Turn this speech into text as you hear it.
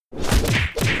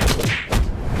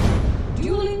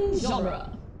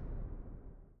genre.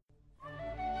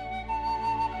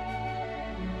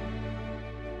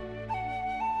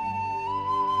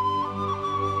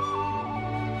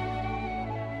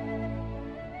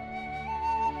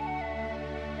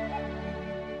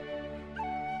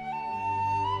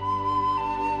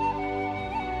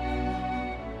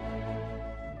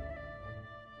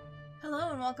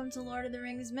 Welcome to Lord of the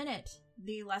Rings Minute,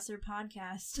 the lesser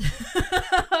podcast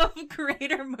of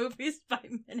greater movies by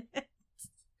minute.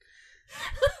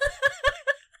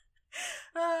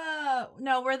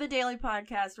 No, we're the daily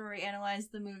podcast where we analyze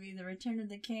the movie The Return of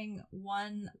the King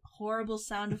one horrible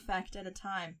sound effect at a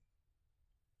time.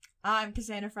 I'm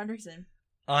Cassandra Fredrickson.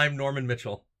 I'm Norman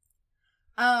Mitchell.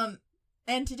 And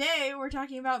today we're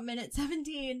talking about minute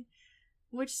 17,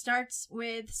 which starts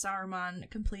with Saruman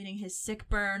completing his sick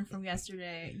burn from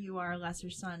yesterday. You are a lesser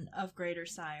son of greater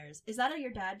sires. Is that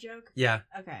your dad joke? Yeah.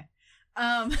 Okay.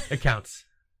 It counts.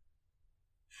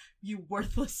 You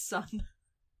worthless son.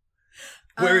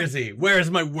 Where is he? Where is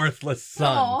my worthless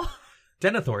son? Oh,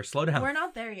 Denethor, slow down. we're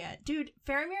not there yet. Dude,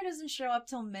 Faramir doesn't show up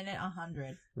till minute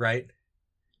 100. Right?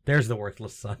 There's the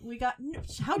worthless son. We got...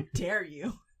 How dare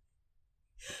you?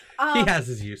 He has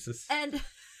his uses. And...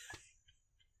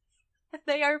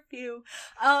 they are few.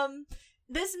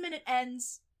 This minute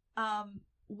ends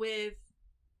with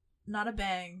not a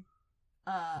bang,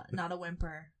 not a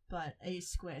whimper, but a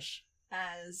squish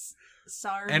as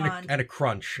Saruman And a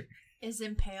crunch. is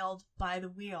impaled by the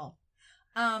wheel.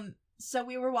 So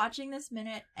we were watching this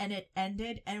minute and it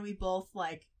ended and we both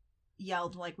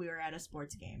yelled like we were at a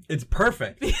sports game. It's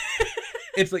perfect.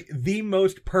 It's like the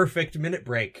most perfect minute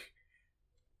break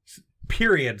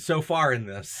period so far in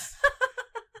this.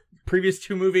 Previous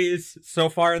two movies, so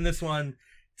far in this one,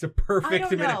 it's a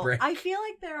perfect minute break. I feel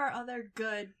like there are other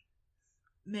good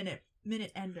minute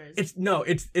enders. It's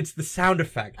the sound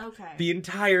effect. Okay. The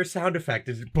entire sound effect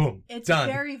is boom. It's done.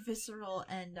 very visceral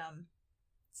and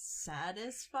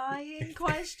satisfying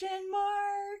question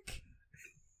mark.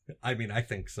 I mean, I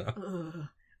think so.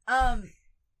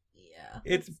 Yeah.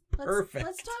 It's perfect.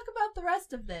 Let's talk about the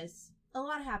rest of this. A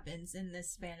lot happens in this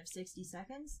span of 60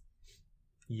 seconds.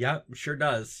 Yep, sure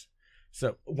does.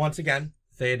 So, once again,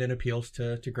 Theoden appeals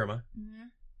to Grima. Mm-hmm.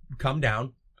 Come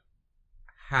down.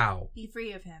 How? Be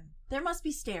free of him. There must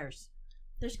be stairs.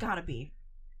 There's gotta be.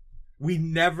 We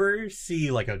never see,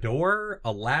 a door,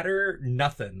 a ladder,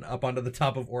 nothing up onto the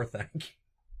top of Orthanc.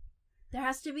 There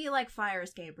has to be, fire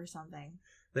escape or something.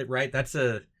 Right? It's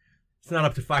not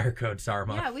up to fire code,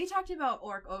 Saruman. Yeah, we talked about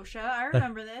Orc OSHA. I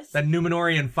remember this. That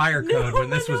Numenorian fire code when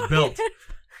this was built.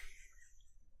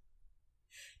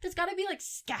 There's gotta be,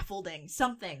 scaffolding.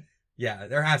 Something. Yeah,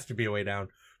 there has to be a way down.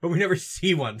 But we never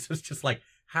see one, so it's just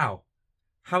how?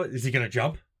 How is he gonna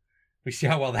jump? We see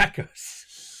how well that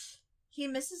goes. He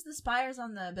misses the spires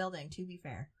on the building, to be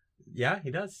fair. Yeah, he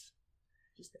does.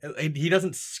 He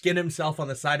doesn't skin himself on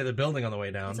the side of the building on the way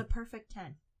down. It's a perfect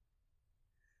 10.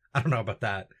 I don't know about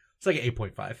that. It's like an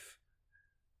 8.5. I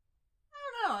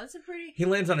don't know. It's a pretty... He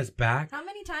lands on his back. How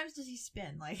many times does he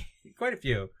spin? Quite a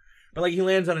few. But he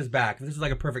lands on his back. If this is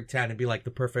a perfect 10, it'd be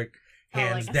the perfect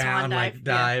hands down,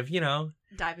 dive, yeah.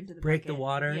 Dive into the break bucket. the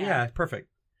water. Yeah, perfect.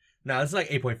 No, this is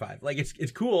 8.5.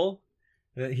 It's cool.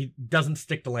 He doesn't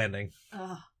stick the landing.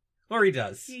 Ugh. Or he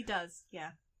does. He does, yeah.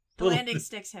 The landing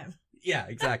sticks him. Yeah,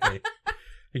 exactly.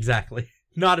 Exactly.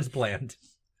 Not as planned.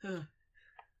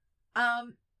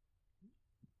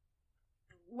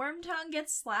 Wormtongue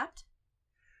gets slapped.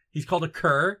 He's called a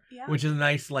cur, Yeah. which is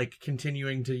nice,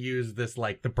 continuing to use this,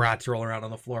 the brats roll around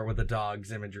on the floor with the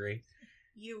dogs imagery.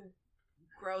 You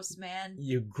gross man.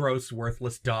 You gross,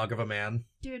 worthless dog of a man.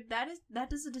 Dude, that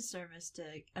does a disservice to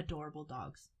adorable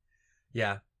dogs.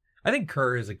 Yeah. I think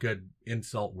cur is a good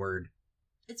insult word.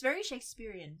 It's very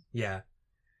Shakespearean. Yeah.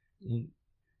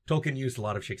 Tolkien used a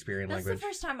lot of Shakespearean That's language. the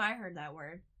first time I heard that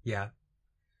word. Yeah.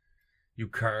 You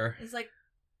cur. It's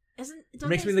It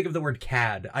makes me think of the word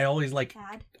cad. I always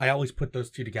cad? I always put those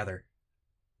two together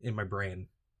in my brain.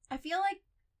 I feel like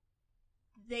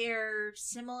they're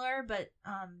similar, but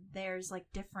there's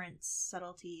different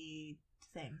subtlety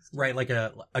things. Right,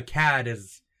 a cad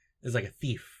is like a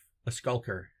thief, a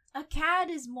skulker. A cad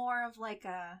is more of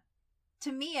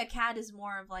to me a cad is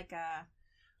more of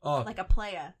a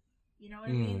playa. You know what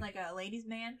I mean? Like a ladies'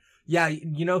 man. Yeah,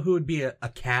 you know who would be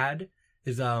a cad?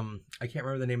 Is I can't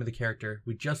remember the name of the character.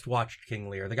 We just watched King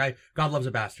Lear. The guy, God Loves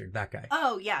a Bastard, that guy.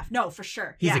 Oh yeah, no, for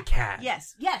sure. He's a cad.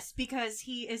 Yes, because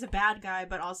he is a bad guy,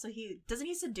 but also doesn't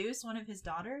he seduce one of his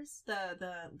daughters,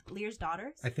 the Lear's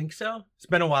daughters? I think so. It's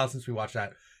been a while since we watched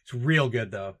that. It's real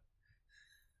good though.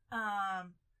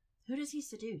 Who does he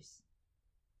seduce?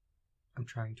 I'm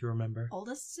trying to remember.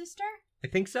 Oldest sister? I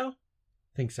think so.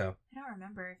 Think so. I don't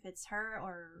remember if it's her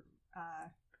or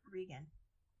Regan.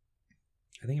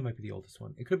 I think it might be the oldest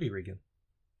one. It could be Regan.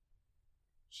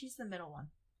 She's the middle one.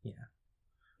 Yeah.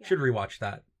 Yeah. Should rewatch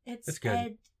that. It's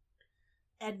good.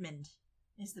 Edmund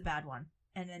is the bad one,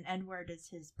 and then Edward is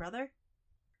his brother.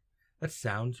 That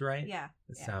sounds right. Yeah.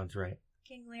 That yeah. sounds right.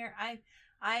 King Lear.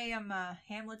 I am a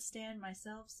Hamlet stan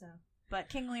myself, so but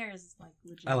King Lear is like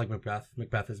legit. I like Macbeth.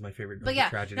 Macbeth is my favorite of But the yeah,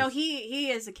 tragedies. no,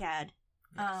 he is a cad.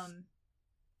 Yes.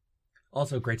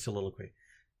 Also, great soliloquy.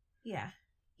 Yeah,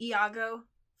 Iago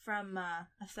from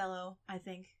Othello, I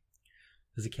think.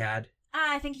 Is a cad.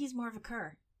 I think he's more of a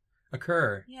cur. A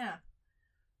cur. Yeah.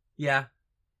 Yeah.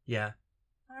 Yeah.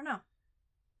 I don't know.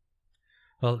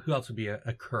 Well, who else would be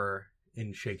a cur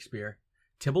in Shakespeare?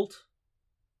 Tybalt?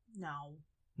 No.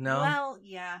 No. Well,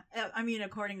 yeah. I mean,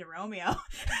 according to Romeo.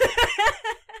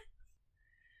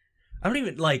 I don't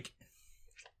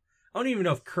even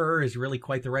know if cur is really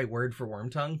quite the right word for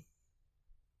Wormtongue.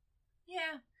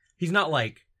 Yeah. He's not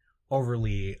like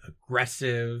overly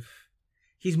aggressive.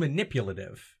 He's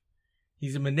manipulative.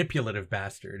 He's a manipulative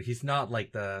bastard. He's not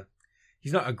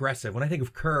aggressive. When I think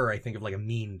of cur, I think of like a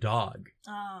mean dog.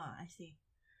 Ah, I see.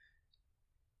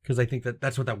 Because I think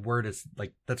that's what that word is,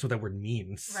 like, that's what that word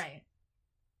means. Right.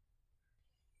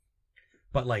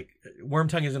 But like,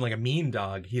 Wormtongue isn't like a mean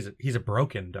dog. He's a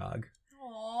broken dog.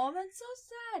 Oh, that's so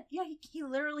sad. Yeah, he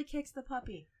literally kicks the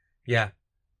puppy. Yeah.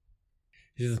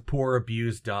 He's this poor,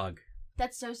 abused dog.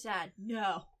 That's so sad.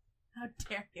 No. How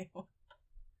dare you?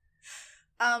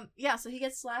 Yeah, so he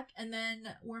gets slapped, and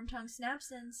then Wormtongue snaps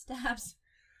and stabs.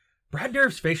 Brad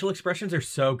Dourif's facial expressions are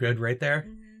so good right there.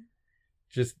 Mm-hmm.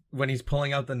 Just when he's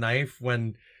pulling out the knife,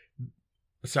 when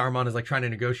Saruman is like trying to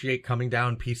negotiate coming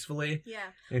down peacefully.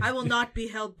 Yeah. I will not be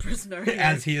held prisoner.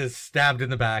 As he is stabbed in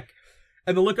the back.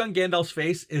 And the look on Gandalf's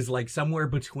face is like somewhere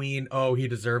between, oh, he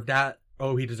deserved that,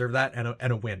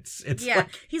 and a wince. It's yeah. like,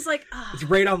 he's like, oh, it's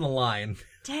right on the line.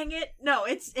 Dang it. No,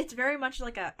 it's very much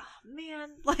like a, oh, man,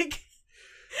 like.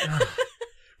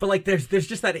 But like there's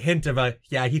just that hint of a,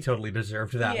 yeah, he totally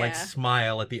deserved that, like Yeah.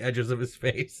 smile at the edges of his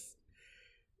face.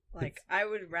 Like, I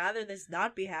would rather this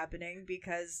not be happening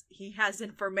because he has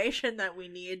information that we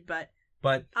need, but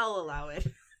I'll allow it.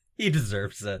 He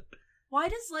deserves it. Why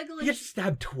does Legolas He gets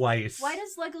stabbed twice. Why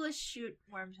does Legolas shoot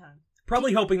Wormtongue?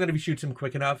 Probably hoping that if he shoots him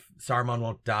quick enough, Saruman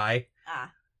won't die.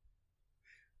 Ah.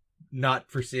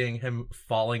 Not foreseeing him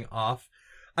falling off.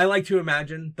 I like to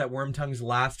imagine that Wormtongue's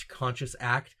last conscious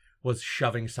act was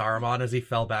shoving Saruman as he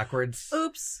fell backwards.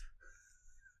 Oops.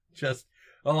 Just,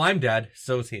 oh, I'm dead.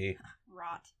 So's he.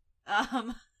 Rot.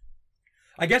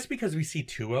 I guess because we see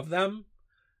two of them,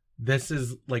 this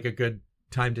is like a good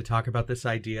time to talk about this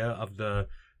idea of the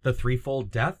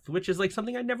threefold death, which is like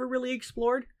something I never really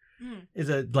explored. Is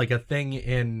a thing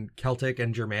in Celtic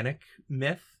and Germanic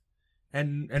myth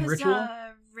and ritual.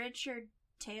 Richard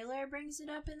Taylor brings it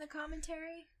up in the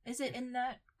commentary. Is it in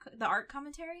the art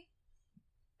commentary?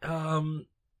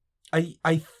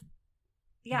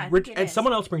 Yeah, I think it and is.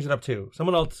 someone else brings it up too.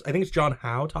 Someone else, I think it's John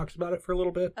Howe, talks about it for a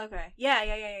little bit. Okay.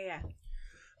 Yeah.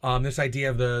 This idea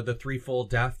of the threefold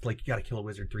death, like you gotta kill a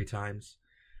wizard 3 times.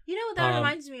 You know what that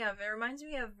reminds me of? It reminds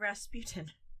me of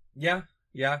Rasputin. Yeah.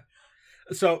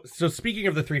 So speaking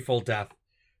of the threefold death,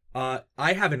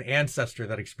 I have an ancestor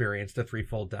that experienced a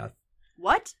threefold death.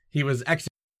 What? He was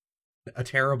executed in a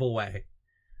terrible way.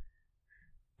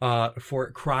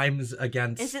 For crimes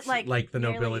against Is it like the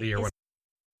nobility or what?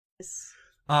 Is...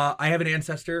 I have an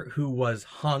ancestor who was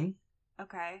hung.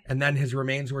 Okay. And then his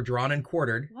remains were drawn and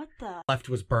quartered. What the? Left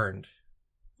was burned.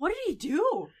 What did he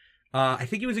do? I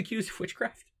think he was accused of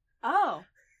witchcraft. Oh.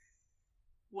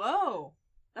 Whoa.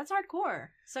 That's hardcore.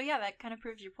 So yeah, that kind of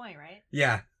proves your point, right?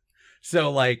 Yeah.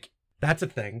 So like, that's a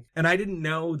thing. And I didn't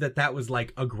know that was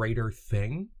like a greater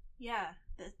thing. Yeah.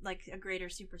 Like a greater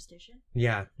superstition.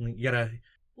 Yeah. You gotta...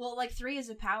 Well, like 3 is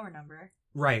a power number.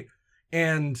 Right.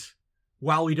 And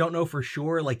while we don't know for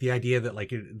sure, like the idea that like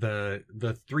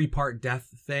the 3-part death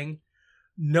thing,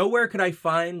 nowhere could I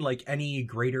find like any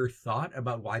greater thought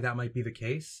about why that might be the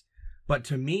case. But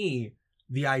to me,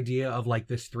 the idea of like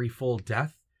this threefold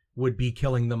death would be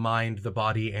killing the mind, the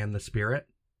body, and the spirit.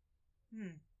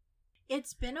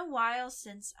 It's been a while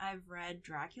since I've read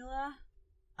Dracula,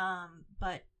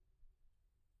 but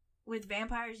with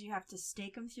vampires, you have to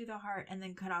stake them through the heart and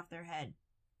then cut off their head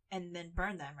and then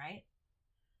burn them, right?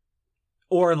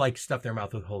 Or like stuff their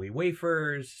mouth with holy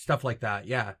wafers, stuff like that.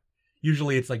 Yeah.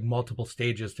 Usually it's like multiple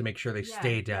stages to make sure they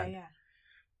stay dead. Yeah.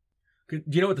 Do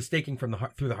you know what the staking from the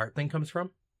heart through the heart thing comes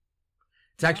from?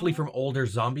 It's actually from older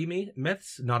zombie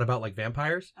myths, not about like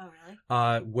vampires. Oh,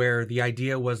 really? Where the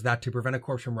idea was that to prevent a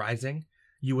corpse from rising,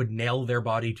 you would nail their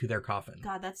body to their coffin.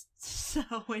 God, that's so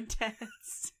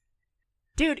intense.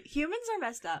 Dude, humans are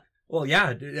messed up. Well,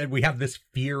 yeah, we have this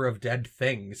fear of dead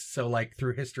things. So, like,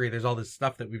 through history, there's all this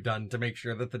stuff that we've done to make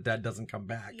sure that the dead doesn't come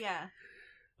back. Yeah.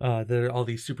 There are all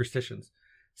these superstitions.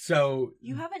 So...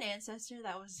 You have an ancestor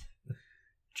that was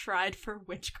tried for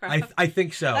witchcraft? I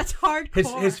think so. That's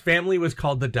hardcore. His family was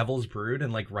called the Devil's Brood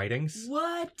in, like, writings.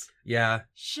 What? Yeah.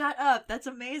 Shut up. That's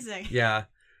amazing. Yeah.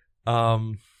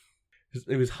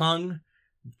 It was hung,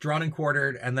 drawn and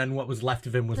quartered, and then what was left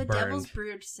of him was burned. The Devil's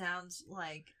Brood sounds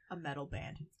like a metal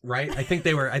band. Right? I think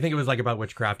it was like about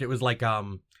witchcraft. It was like,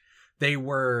 they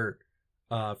were,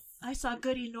 I saw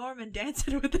Goody Norman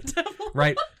dancing with the devil.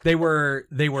 Right. They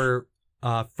were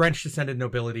French descended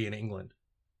nobility in England.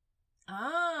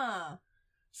 Ah.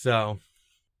 So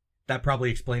that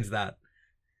probably explains that.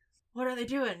 What are they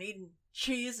doing? Eating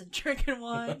cheese and drinking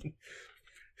wine?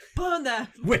 Burn them.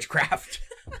 Witchcraft.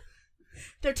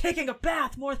 They're taking a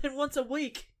bath more than once a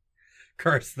week.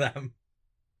 Curse them.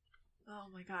 Oh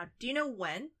my god. Do you know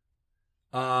when?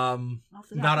 Not off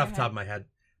the top of my head.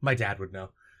 My dad would know.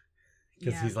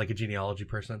 Because Yeah. he's like a genealogy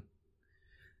person.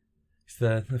 It's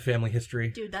the family history.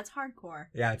 Dude, that's hardcore.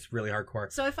 Yeah, it's really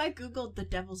hardcore. So if I googled the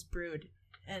Devil's Brood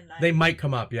and They might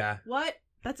come up, yeah. What?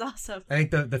 That's awesome. I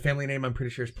think the family name, I'm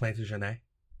pretty sure, is Plantagenet.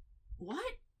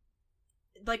 What?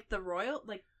 Like the royal?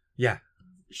 Like, Yeah.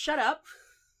 shut up.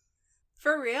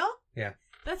 For real? Yeah.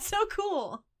 That's so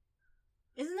cool.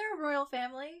 Isn't there a royal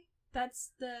family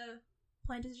that's the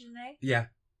Plantagenet? Yeah.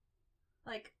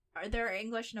 Like, are there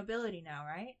English nobility now,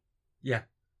 right? Yeah.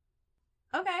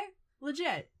 Okay.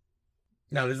 Legit.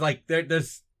 No, there's like,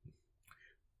 there's...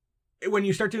 When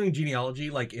you start doing genealogy,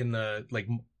 like in the, like,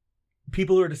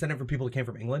 people who are descended from people who came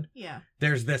from England, Yeah.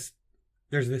 there's this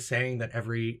saying that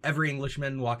every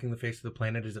Englishman walking the face of the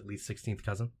planet is at least 16th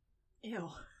cousin. Ew.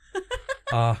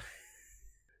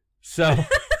 So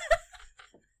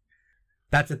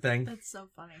that's a thing. That's so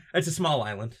funny. It's a small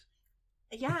island.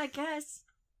 Yeah, I guess.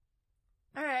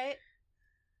 Alright.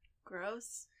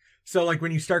 Gross. So like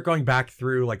when you start going back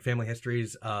through like family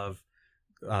histories of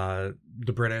the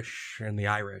British and the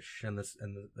Irish and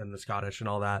the Scottish and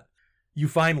all that, you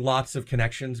find lots of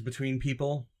connections between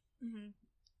people, Mm-hmm.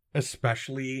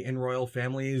 especially in royal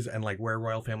families and like where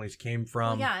royal families came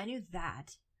from. Yeah, I knew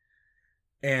that.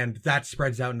 And that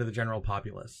spreads out into the general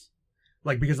populace.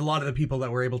 Like, because a lot of the people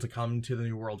that were able to come to the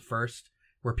New World first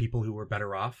were people who were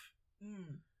better off.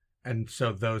 Mm. And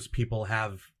so those people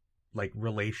have, like,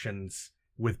 relations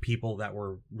with people that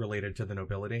were related to the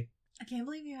nobility. I can't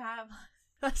believe you have.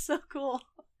 That's so cool.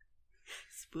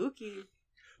 Spooky.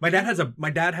 My dad has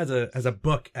a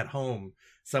book at home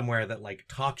somewhere that, like,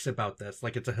 talks about this.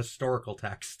 Like, it's a historical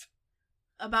text.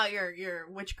 About your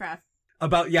witchcraft.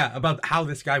 About how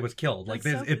this guy was killed. Like,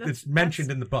 it's mentioned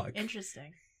in the book.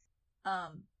 Interesting.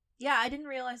 Yeah, I didn't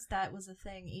realize that was a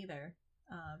thing either.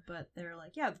 But they're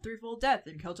like, yeah, the threefold death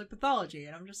in Celtic mythology,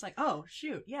 and I'm just like, oh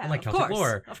shoot, yeah, And, like, of Celtic course,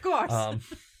 lore. of course.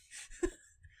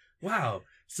 Wow.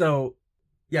 So,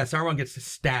 yeah, Saruman gets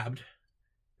stabbed,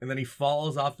 and then he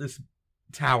falls off this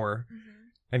tower Mhm.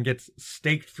 and gets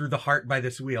staked through the heart by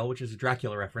this wheel, which is a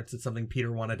Dracula reference. It's something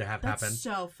Peter wanted to have That's happen.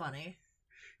 so funny.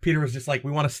 Peter was just like,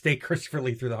 we want to stake Christopher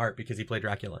Lee through the heart because he played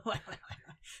Dracula. Like,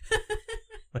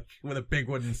 with a big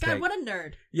wooden stake. God, what a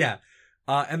nerd. Yeah.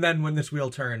 And then when this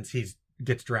wheel turns, he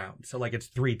gets drowned. So, like, it's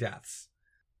 3 deaths.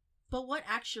 But what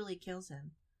actually kills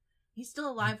him? He's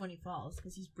still alive when he falls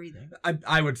because he's breathing.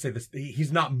 I would say this.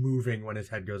 He's not moving when his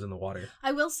head goes in the water.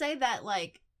 I will say that,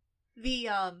 like, the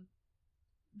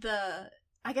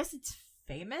I guess it's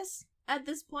famous at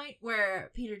this point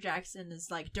where Peter Jackson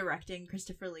is, like, directing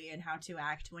Christopher Lee and how to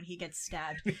act when he gets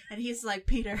stabbed. And he's like,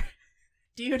 Peter,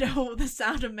 do you know the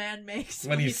sound a man makes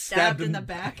when he's stabbed in the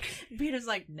back? And Peter's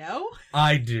like, no?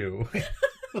 I do.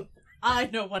 I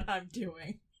know what I'm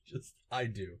doing. I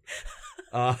do.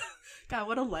 God,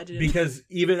 what a legend. Because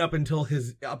even up until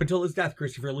his death,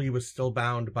 Christopher Lee was still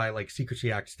bound by, like,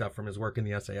 Secrecy Act stuff from his work in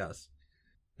the SAS.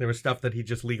 There was stuff that he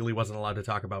just legally wasn't allowed to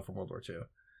talk about from World War II.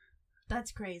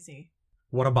 That's crazy.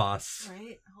 What a boss.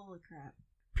 Right? Holy crap.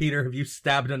 Peter, have you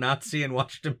stabbed a Nazi and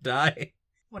watched him die?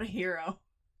 What a hero.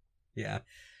 Yeah.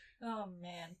 Oh,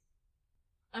 man.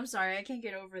 I'm sorry, I can't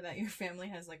get over that your family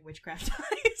has, like, witchcraft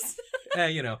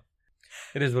ties. You know,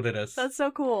 it is what it is. That's so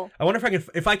cool. I wonder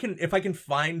if I can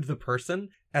find the person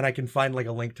and I can find, like,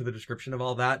 a link to the description of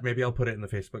all that. Maybe I'll put it in the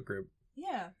Facebook group.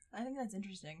 Yeah, I think that's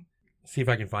interesting. See if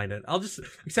I can find it. I'll just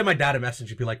send my dad a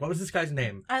message and be like, what was this guy's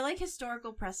name? I like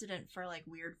historical precedent for, like,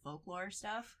 weird folklore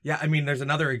stuff. Yeah, I mean, there's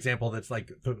another example that's,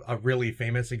 like, a really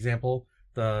famous example.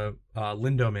 The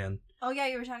Lindo Man. Oh yeah,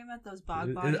 you were talking about those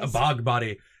bog bodies. A bog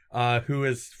body, who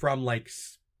is from like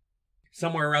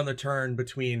somewhere around the turn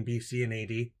between BC and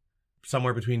AD.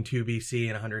 Somewhere between 2 BC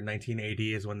and 119 AD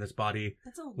is when this body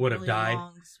That's a would have really died.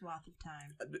 long swath of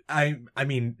time. I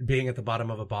mean, being at the bottom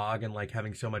of a bog and like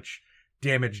having so much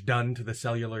damage done to the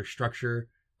cellular structure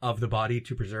of the body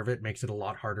to preserve it makes it a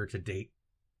lot harder to date.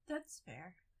 That's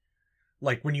fair.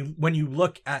 Like when you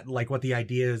look at like what the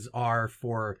ideas are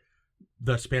for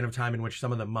the span of time in which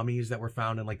some of the mummies that were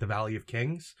found in like the Valley of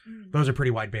Kings, those are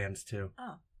pretty wide bands too.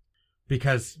 Oh.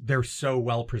 Because they're so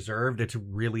well preserved, it's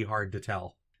really hard to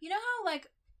tell. You know how, like,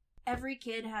 every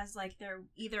kid has, like, their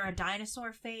either a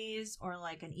dinosaur phase or,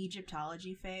 like, an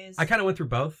Egyptology phase? I kind of went through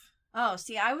both. Oh,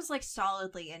 see, I was, like,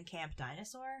 solidly in Camp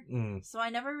Dinosaur. Mm. So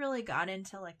I never really got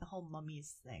into, like, the whole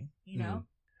mummies thing, you know?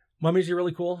 Mummies are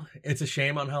really cool. It's a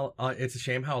shame how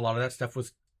a lot of that stuff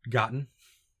was gotten.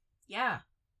 Yeah.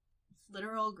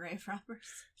 Literal grave robbers.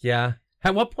 Yeah.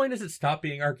 At what point does it stop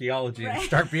being archaeology and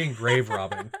start being grave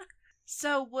robbing?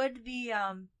 So would the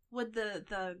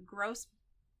gross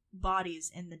bodies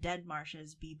in the dead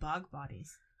marshes be bog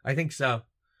bodies? I think so.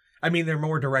 I mean, they're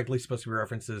more directly supposed to be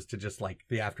references to just like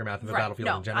the aftermath of a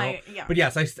battlefield in general. Yeah. But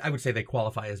yes, I would say they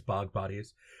qualify as bog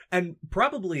bodies. And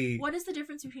probably... What is the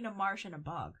difference between a marsh and a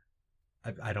bog?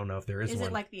 I don't know if there is one. Is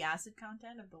it like the acid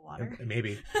content of the water?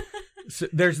 Maybe. So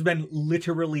there's been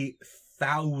literally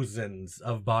thousands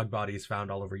of bog bodies found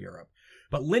all over Europe.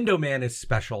 But Lindoman is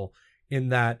special in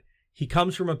that he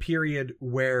comes from a period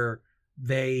where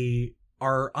they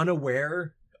are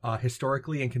unaware,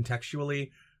 historically and contextually,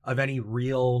 of any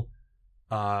real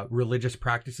religious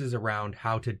practices around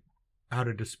how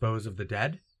to dispose of the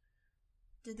dead.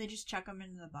 Did they just chuck him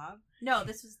into the bog? No,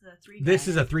 this was the three. This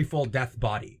is a threefold death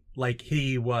body. Like,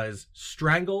 he was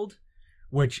strangled,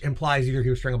 which implies either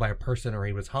he was strangled by a person or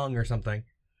he was hung or something.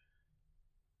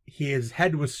 His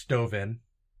head was stove in,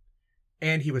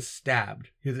 and he was stabbed.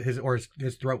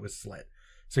 His throat was slit.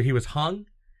 So he was hung.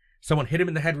 Someone hit him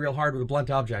in the head real hard with a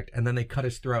blunt object, and then they cut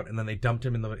his throat, and then they dumped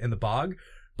him in the bog.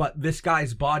 But this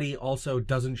guy's body also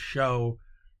doesn't show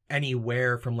any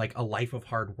wear from like a life of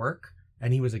hard work,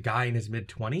 and he was a guy in his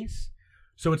mid-20s.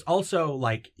 So it's also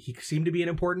like he seemed to be an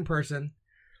important person.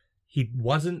 He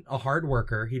wasn't a hard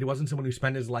worker. He wasn't someone who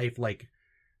spent his life like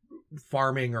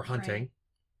farming or hunting. Right.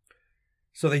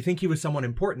 So they think he was someone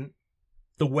important.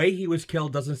 The way he was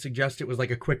killed doesn't suggest it was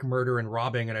like a quick murder and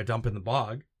robbing and a dump in the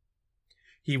bog.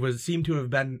 He seemed to have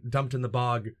been dumped in the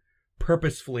bog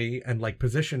purposefully and like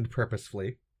positioned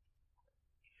purposefully.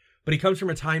 But he comes from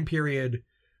a time period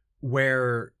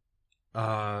where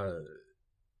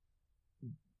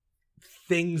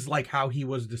things like how he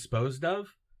was disposed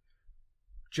of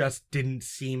just didn't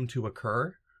seem to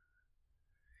occur.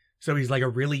 So he's like a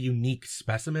really unique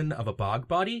specimen of a bog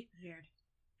body. Weird.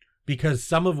 Because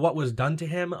some of what was done to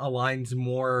him aligns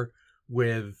more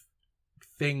with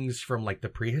things from like the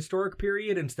prehistoric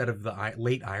period instead of the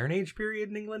late Iron Age period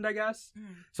in England, I guess.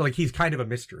 So like he's kind of a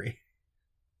mystery.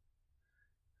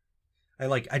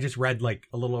 I just read like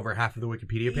a little over half of the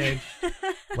Wikipedia page.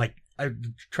 Like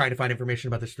I'm trying to find information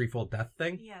about this threefold death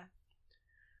thing. Yeah.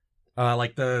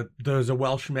 Like there's a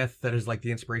Welsh myth that is like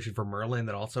the inspiration for Merlin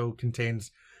that also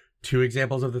contains 2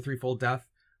 examples of the threefold death.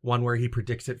 One where he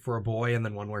predicts it for a boy, and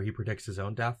then one where he predicts his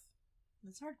own death.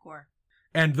 That's hardcore.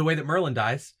 And the way that Merlin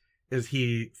dies is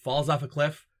he falls off a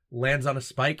cliff, lands on a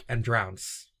spike, and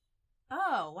drowns.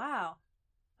 Oh, wow.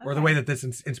 Okay. Or the way that this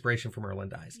inspiration for Merlin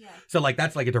dies. Yeah. So, like,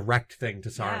 that's like a direct thing to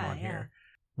Saruman here,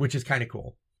 which is kind of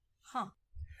cool. Huh.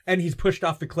 And he's pushed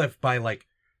off the cliff by, like,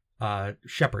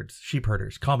 shepherds, sheep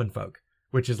herders, common folk,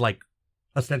 which is, like,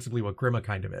 ostensibly what Grima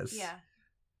kind of is. Yeah.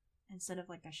 Instead of,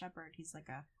 like, a shepherd, he's like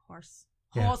a horse.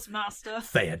 Yeah. Horsemaster.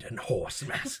 Theoden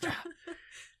Horsemaster.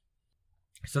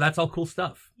 So that's all cool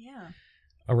stuff. Yeah.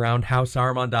 Around how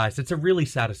Saruman dies. It's a really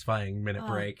satisfying minute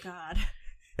break. Oh, God.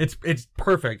 It's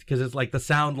perfect because it's like the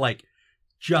sound like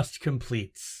just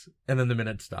completes and then the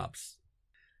minute stops.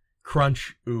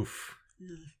 Crunch, oof.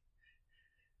 Ugh.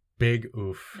 Big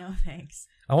oof. No thanks.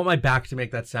 I want my back to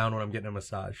make that sound when I'm getting a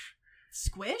massage.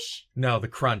 Squish? No, the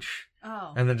crunch.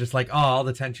 Oh. And then just like, oh, all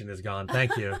the tension is gone.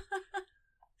 Thank you.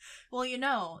 Well, you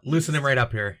know. Loosen him right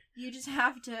up here. You just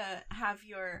have to have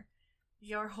your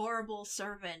horrible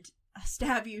servant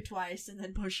stab you twice and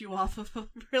then push you off of a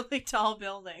really tall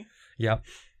building. Yep.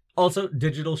 Also,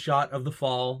 digital shot of the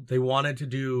fall. They wanted to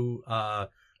do a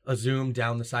zoom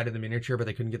down the side of the miniature, but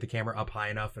they couldn't get the camera up high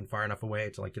enough and far enough away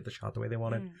to like get the shot the way they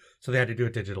wanted. So they had to do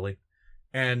it digitally.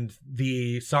 And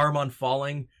the Saruman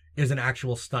falling is an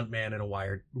actual stuntman in a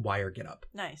wire get-up.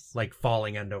 Nice. Like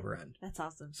falling end over end. That's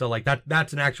awesome. So like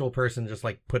that's an actual person just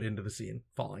like put into the scene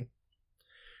falling.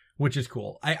 which is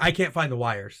cool. I can't find the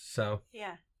wires, so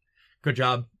Yeah. good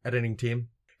job, editing team.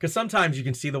 Because sometimes you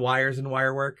can see the wires in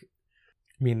wire work.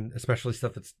 I mean, especially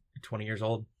stuff that's 20 years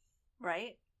old.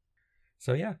 Right?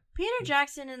 So, yeah. Peter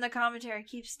Jackson in the commentary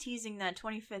keeps teasing that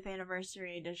 25th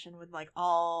anniversary edition with, like,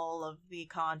 all of the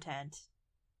content.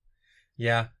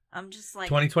 Yeah. I'm just, like,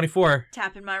 2024.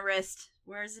 tapping my wrist.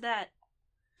 Where is it at?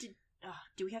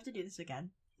 Do we have to do this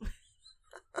again?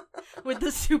 With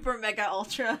the super mega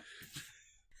ultra.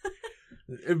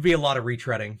 It'd be a lot of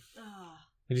retreading. Oh.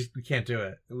 We can't do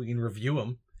it. We can review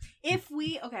them.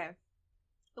 Okay.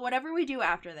 Whatever we do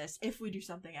after this, if we do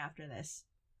something after this,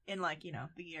 in, like, you know,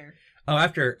 the year. Oh,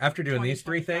 after doing these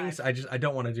three 2025. things, I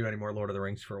don't want to do any more Lord of the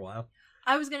Rings for a while.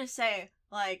 I was gonna say,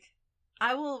 like,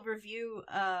 I will review,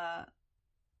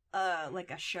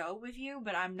 like a show with you,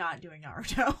 but I'm not doing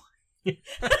Naruto.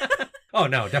 Oh,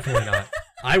 no, definitely not.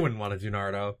 I wouldn't want to do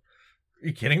Naruto. Are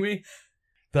you kidding me?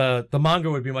 The manga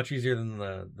would be much easier than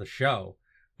the show,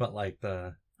 but, like,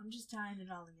 I'm just tying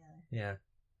it all together. yeah.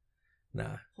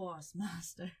 Nah. Horse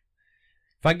master.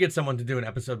 If I could get someone to do an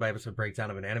episode-by-episode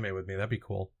breakdown of an anime with me, that'd be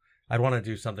cool. I'd want to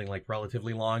do something, like,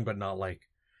 relatively long, but not like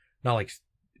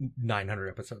 900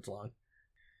 episodes long.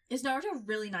 Is Naruto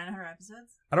really 900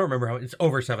 episodes? I don't remember how... It's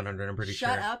over 700, I'm pretty sure.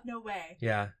 Shut up, no way.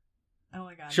 Yeah. Oh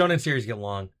my god. Shonen series get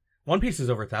long. One Piece is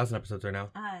over 1,000 episodes right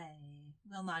now. I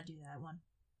will not do that one.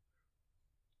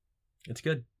 It's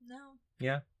good. No.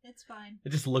 Yeah. It's fine. It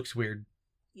just looks weird.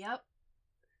 Yep.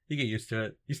 You get used to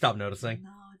it. You stop noticing.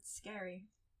 No, it's scary.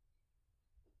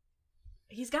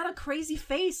 He's got a crazy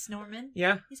face, Norman.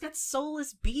 Yeah. He's got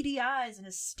soulless, beady eyes and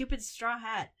a stupid straw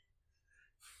hat.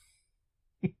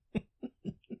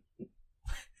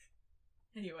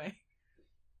 Anyway.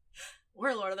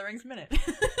 We're Lord of the Rings Minute.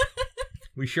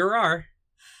 We sure are.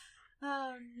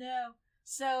 Oh, no.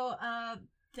 So,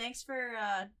 thanks for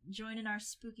joining our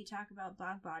spooky talk about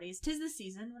bog bodies. 'Tis the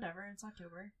season, whatever. It's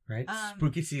October. Right?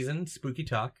 Spooky season, spooky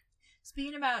talk.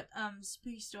 Speaking about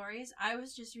spooky stories, I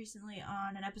was just recently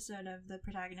on an episode of the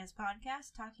Protagonist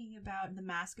podcast talking about The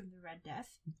Mask of the Red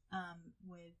Death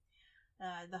with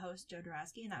the host Joe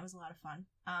Dorowski, and that was a lot of fun.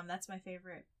 That's my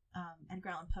favorite Edgar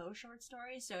Allan Poe short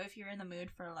story, so if you're in the mood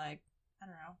for, like, I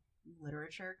don't know,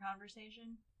 literature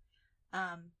conversation,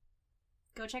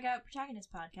 go check out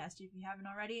Protagonist podcast if you haven't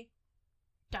already.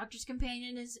 Doctor's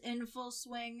Companion is in full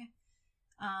swing.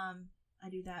 I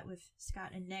do that with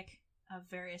Scott and Nick of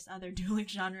various other dueling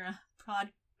genre I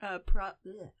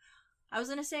was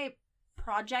gonna say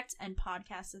projects and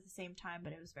podcasts at the same time,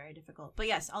 but it was very difficult. But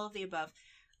yes, all of the above.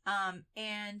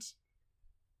 And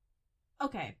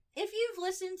okay, if you've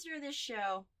listened through this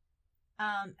show,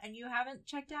 and you haven't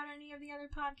checked out any of the other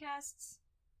podcasts,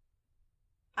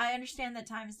 I understand that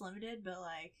time is limited, but,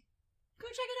 like, go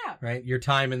check it out. Right? Your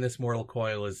time in this mortal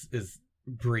coil is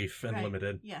brief and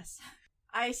limited. Yes.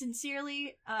 I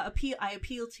sincerely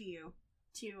appeal to you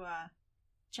to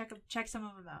check some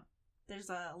of them out. There's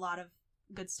a lot of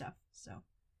good stuff, so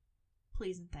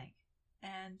please and thank.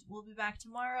 And we'll be back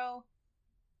tomorrow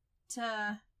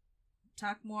to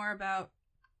talk more about,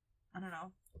 I don't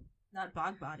know, not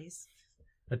bog bodies.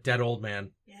 A dead old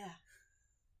man. Yeah.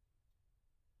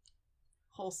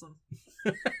 Wholesome.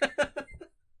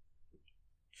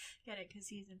 Get it? Because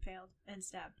he's impaled and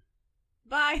stabbed.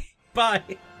 Bye!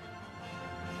 Bye!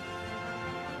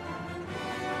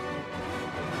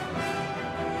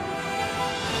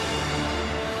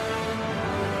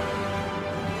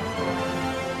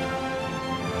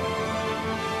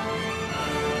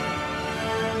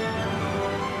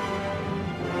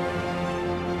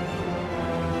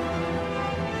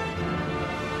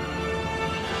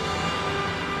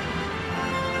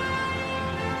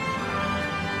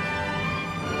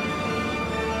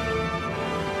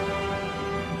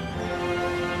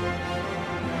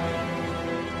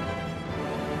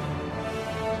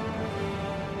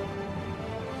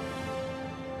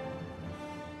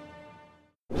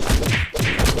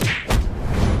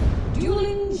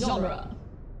 Dueling genre.